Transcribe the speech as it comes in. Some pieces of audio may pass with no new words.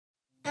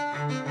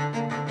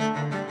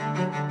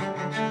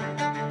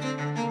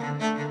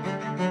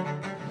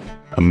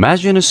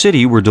Imagine a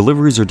city where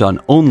deliveries are done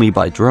only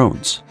by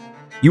drones.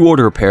 You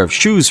order a pair of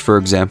shoes, for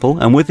example,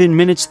 and within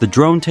minutes the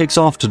drone takes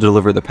off to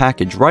deliver the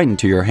package right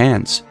into your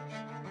hands.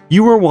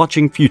 You are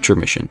watching Future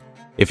Mission.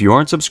 If you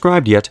aren't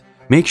subscribed yet,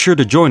 make sure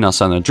to join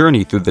us on a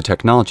journey through the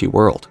technology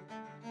world.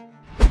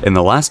 In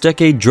the last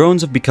decade,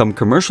 drones have become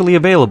commercially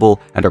available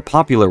and are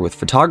popular with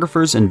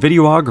photographers and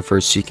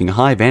videographers seeking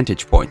high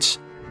vantage points.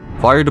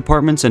 Fire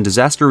departments and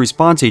disaster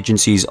response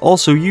agencies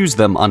also use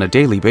them on a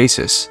daily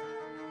basis.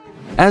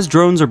 As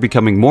drones are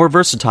becoming more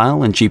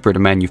versatile and cheaper to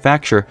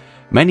manufacture,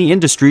 many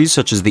industries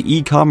such as the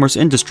e-commerce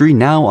industry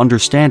now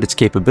understand its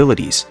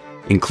capabilities,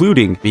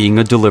 including being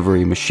a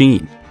delivery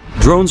machine.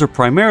 Drones are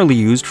primarily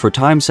used for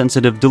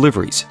time-sensitive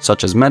deliveries,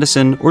 such as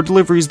medicine or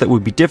deliveries that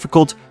would be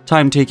difficult,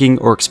 time-taking,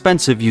 or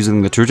expensive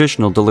using the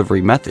traditional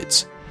delivery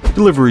methods.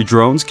 Delivery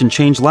drones can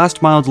change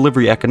last-mile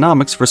delivery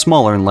economics for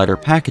smaller and lighter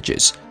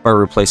packages by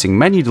replacing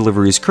many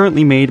deliveries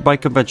currently made by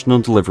conventional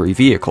delivery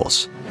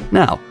vehicles.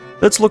 Now,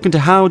 let's look into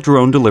how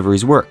drone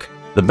deliveries work,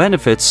 the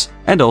benefits,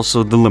 and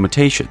also the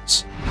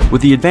limitations.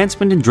 With the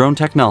advancement in drone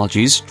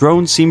technologies,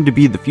 drones seem to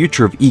be the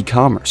future of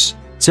e-commerce.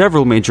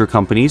 Several major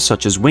companies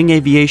such as Wing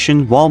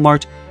Aviation,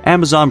 Walmart,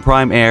 Amazon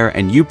Prime Air,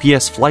 and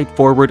UPS Flight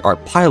Forward are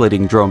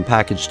piloting drone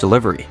package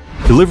delivery.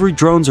 Delivery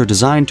drones are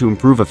designed to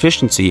improve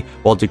efficiency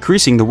while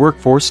decreasing the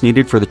workforce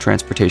needed for the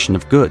transportation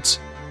of goods.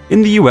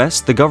 In the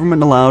US, the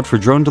government allowed for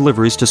drone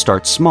deliveries to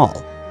start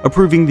small,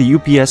 approving the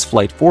UPS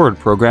Flight Forward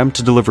program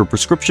to deliver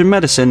prescription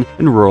medicine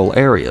in rural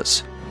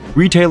areas.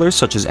 Retailers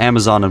such as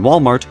Amazon and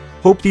Walmart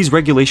hope these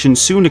regulations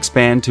soon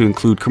expand to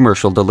include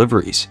commercial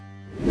deliveries.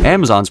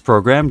 Amazon's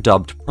program,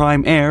 dubbed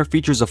Prime Air,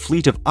 features a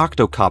fleet of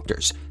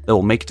octocopters that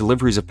will make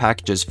deliveries of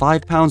packages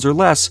 5 pounds or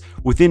less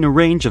within a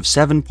range of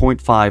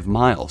 7.5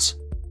 miles.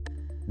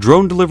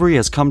 Drone delivery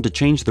has come to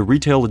change the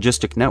retail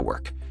logistic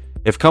network.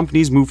 If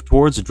companies move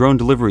towards a drone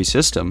delivery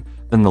system,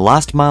 then the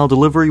last-mile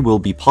delivery will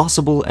be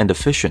possible and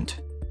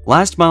efficient.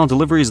 Last-mile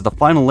delivery is the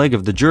final leg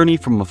of the journey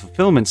from a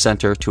fulfillment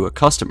center to a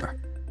customer.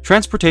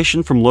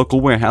 Transportation from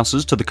local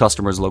warehouses to the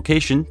customer's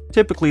location,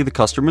 typically the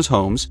customer's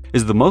homes,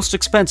 is the most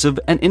expensive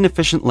and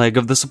inefficient leg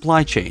of the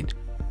supply chain.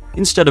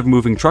 Instead of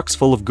moving trucks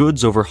full of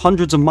goods over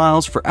hundreds of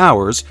miles for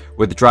hours,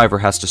 where the driver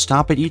has to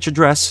stop at each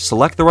address,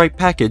 select the right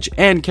package,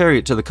 and carry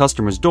it to the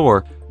customer's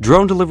door,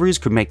 drone deliveries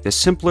could make this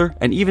simpler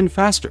and even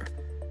faster.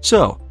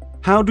 So,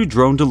 how do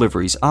drone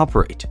deliveries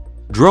operate?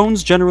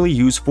 Drones generally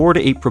use 4 to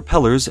 8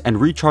 propellers and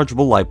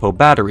rechargeable LiPo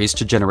batteries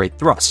to generate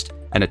thrust,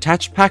 and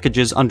attach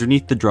packages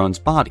underneath the drone's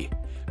body.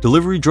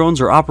 Delivery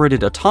drones are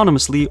operated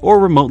autonomously or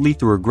remotely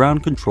through a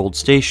ground-controlled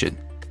station.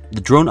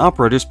 The drone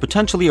operators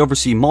potentially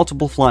oversee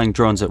multiple flying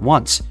drones at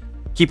once,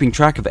 keeping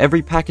track of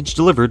every package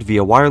delivered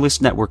via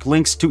wireless network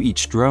links to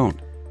each drone.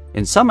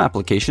 In some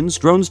applications,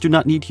 drones do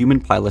not need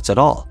human pilots at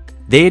all.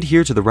 They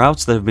adhere to the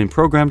routes that have been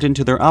programmed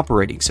into their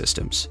operating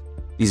systems.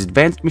 These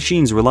advanced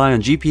machines rely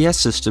on GPS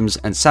systems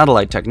and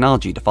satellite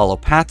technology to follow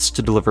paths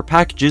to deliver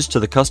packages to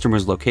the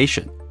customer's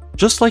location.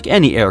 Just like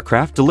any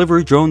aircraft,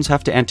 delivery drones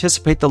have to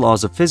anticipate the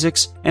laws of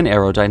physics and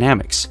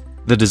aerodynamics.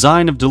 The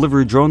design of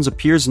delivery drones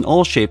appears in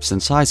all shapes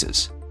and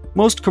sizes.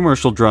 Most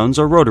commercial drones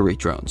are rotary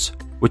drones,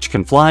 which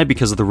can fly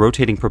because of the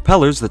rotating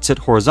propellers that sit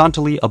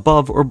horizontally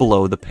above or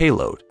below the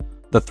payload.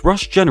 The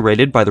thrust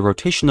generated by the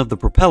rotation of the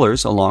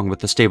propellers, along with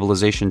the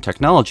stabilization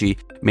technology,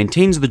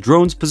 maintains the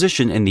drone's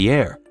position in the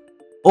air.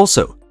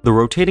 Also, the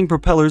rotating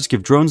propellers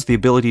give drones the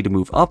ability to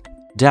move up,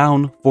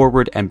 down,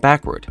 forward, and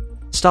backward,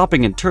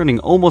 stopping and turning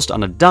almost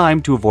on a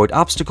dime to avoid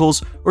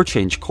obstacles or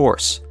change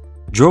course.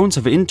 Drones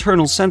have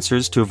internal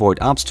sensors to avoid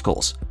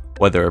obstacles,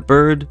 whether a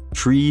bird,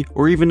 tree,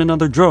 or even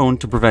another drone,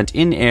 to prevent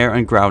in-air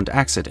and ground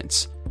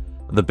accidents.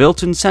 The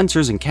built-in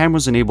sensors and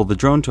cameras enable the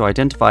drone to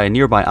identify a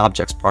nearby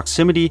object's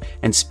proximity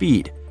and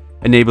speed,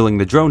 enabling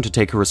the drone to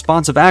take a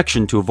responsive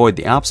action to avoid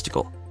the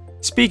obstacle.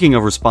 Speaking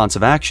of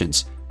responsive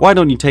actions, why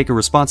don't you take a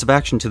responsive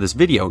action to this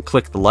video and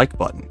click the like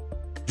button?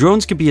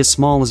 Drones can be as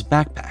small as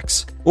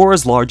backpacks, or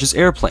as large as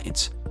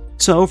airplanes.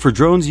 So, for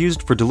drones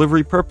used for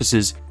delivery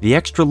purposes, the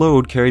extra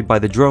load carried by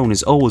the drone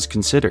is always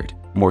considered.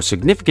 More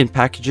significant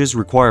packages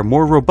require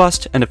more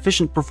robust and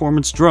efficient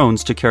performance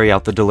drones to carry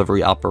out the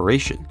delivery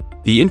operation.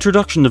 The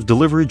introduction of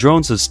delivery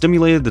drones has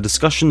stimulated the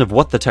discussion of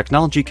what the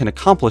technology can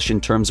accomplish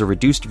in terms of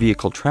reduced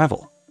vehicle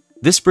travel.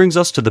 This brings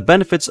us to the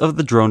benefits of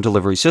the drone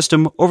delivery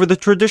system over the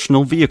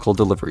traditional vehicle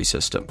delivery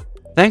system.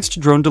 Thanks to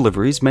drone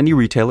deliveries, many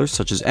retailers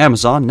such as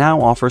Amazon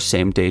now offer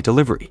same-day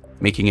delivery,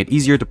 making it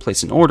easier to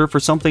place an order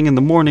for something in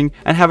the morning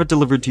and have it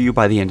delivered to you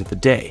by the end of the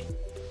day.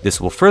 This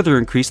will further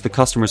increase the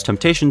customer's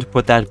temptation to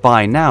put that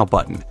Buy Now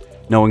button,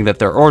 knowing that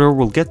their order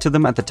will get to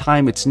them at the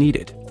time it's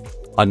needed.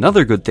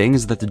 Another good thing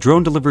is that the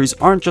drone deliveries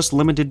aren't just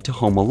limited to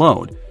home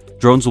alone.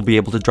 Drones will be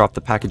able to drop the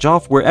package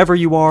off wherever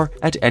you are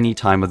at any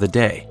time of the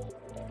day.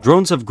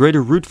 Drones have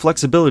greater route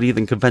flexibility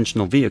than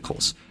conventional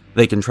vehicles.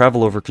 They can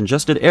travel over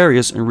congested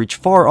areas and reach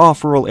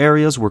far-off rural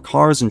areas where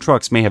cars and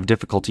trucks may have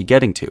difficulty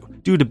getting to,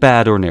 due to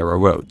bad or narrow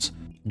roads.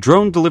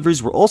 Drone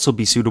deliveries will also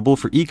be suitable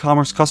for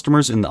e-commerce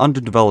customers in the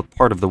underdeveloped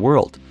part of the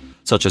world.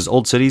 such as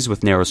old cities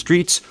with narrow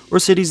streets or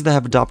cities that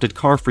have adopted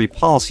car-free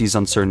policies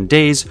on certain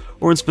days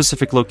or in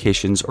specific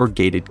locations or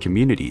gated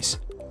communities.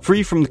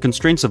 Free from the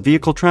constraints of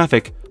vehicle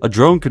traffic, a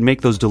drone could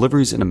make those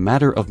deliveries in a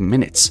matter of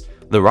minutes.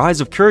 The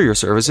rise of courier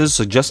services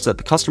suggests that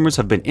the customers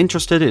have been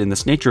interested in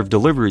this nature of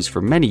deliveries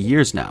for many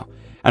years now,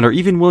 and are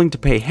even willing to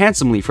pay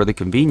handsomely for the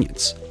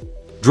convenience.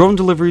 Drone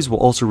deliveries will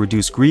also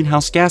reduce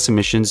greenhouse gas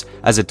emissions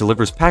as it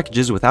delivers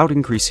packages without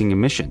increasing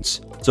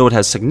emissions, so it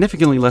has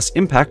significantly less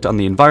impact on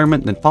the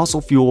environment than fossil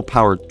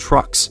fuel-powered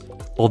trucks.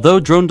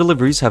 Although drone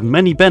deliveries have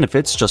many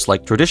benefits just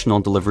like traditional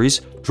deliveries,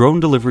 drone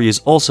delivery is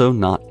also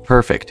not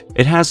perfect.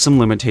 It has some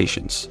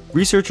limitations.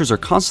 Researchers are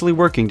constantly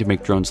working to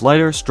make drones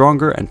lighter,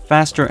 stronger, and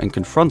faster and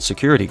confront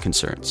security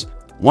concerns.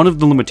 One of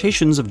the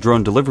limitations of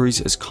drone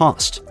deliveries is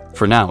cost,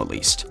 for now at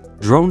least.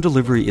 Drone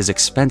delivery is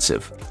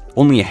expensive.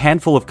 Only a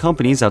handful of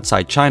companies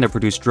outside China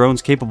produce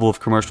drones capable of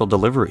commercial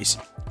deliveries.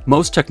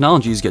 Most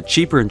technologies get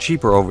cheaper and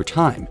cheaper over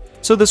time,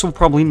 so this will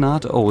probably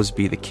not always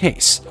be the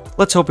case.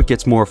 Let's hope it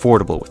gets more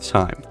affordable with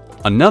time.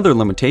 Another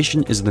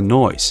limitation is the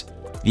noise.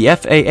 The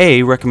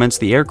FAA recommends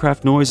the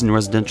aircraft noise in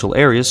residential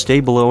areas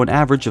stay below an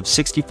average of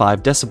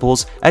 65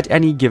 decibels at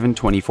any given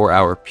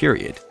 24-hour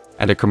period,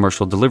 and a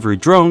commercial delivery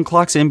drone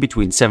clocks in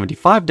between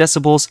 75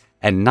 decibels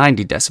and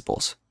 90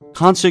 decibels.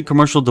 Constant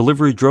commercial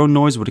delivery drone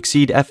noise would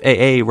exceed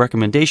FAA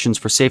recommendations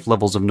for safe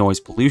levels of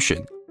noise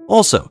pollution.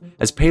 Also,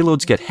 as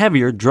payloads get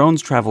heavier,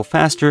 drones travel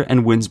faster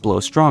and winds blow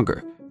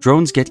stronger.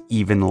 Drones get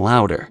even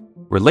louder.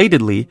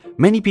 Relatedly,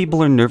 many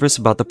people are nervous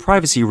about the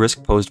privacy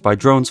risk posed by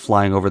drones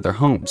flying over their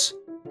homes.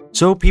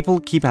 So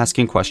people keep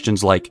asking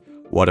questions like,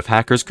 what if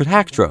hackers could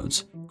hack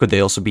drones? Could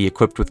they also be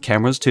equipped with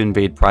cameras to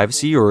invade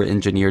privacy or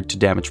engineered to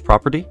damage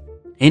property?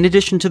 In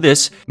addition to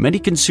this, many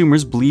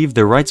consumers believe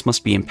their rights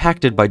must be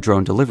impacted by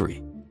drone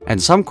delivery.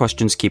 And some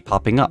questions keep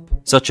popping up,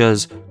 such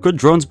as, could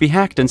drones be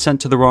hacked and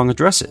sent to the wrong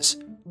addresses?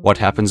 What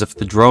happens if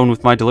the drone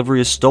with my delivery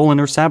is stolen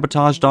or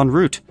sabotaged en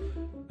route?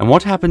 And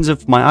what happens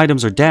if my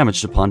items are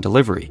damaged upon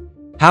delivery?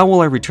 How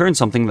will I return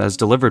something that is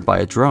delivered by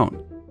a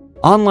drone?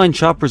 Online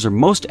shoppers are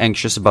most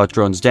anxious about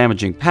drones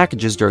damaging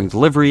packages during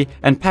delivery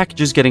and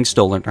packages getting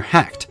stolen or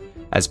hacked,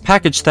 as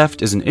package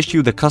theft is an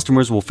issue that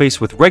customers will face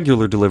with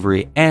regular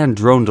delivery and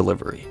drone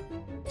delivery.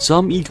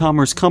 Some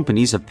e-commerce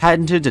companies have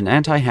patented an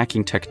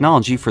anti-hacking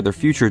technology for their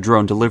future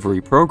drone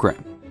delivery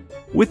program.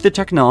 With the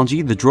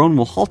technology, the drone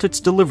will halt its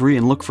delivery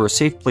and look for a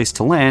safe place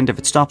to land if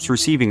it stops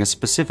receiving a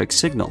specific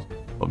signal.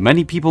 But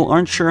many people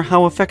aren't sure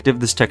how effective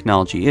this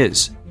technology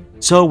is.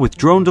 So, with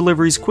drone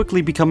deliveries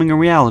quickly becoming a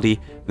reality,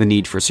 the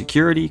need for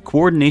security,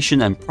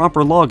 coordination, and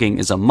proper logging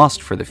is a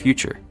must for the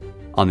future.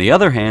 On the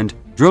other hand,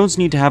 drones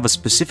need to have a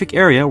specific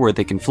area where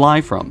they can fly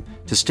from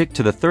to stick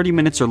to the 30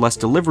 minutes or less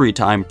delivery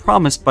time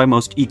promised by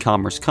most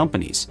e-commerce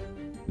companies.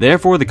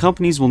 Therefore, the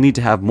companies will need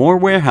to have more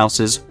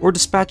warehouses or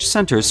dispatch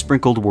centers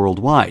sprinkled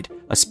worldwide,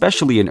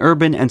 especially in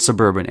urban and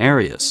suburban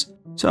areas.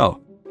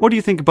 So, what do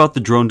you think about the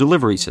drone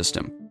delivery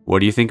system? What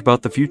do you think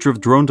about the future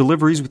of drone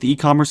deliveries with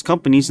e-commerce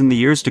companies in the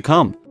years to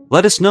come?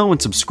 Let us know and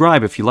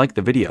subscribe if you liked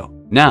the video.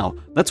 Now,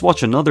 let's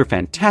watch another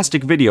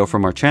fantastic video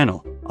from our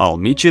channel. I'll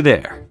meet you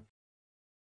there.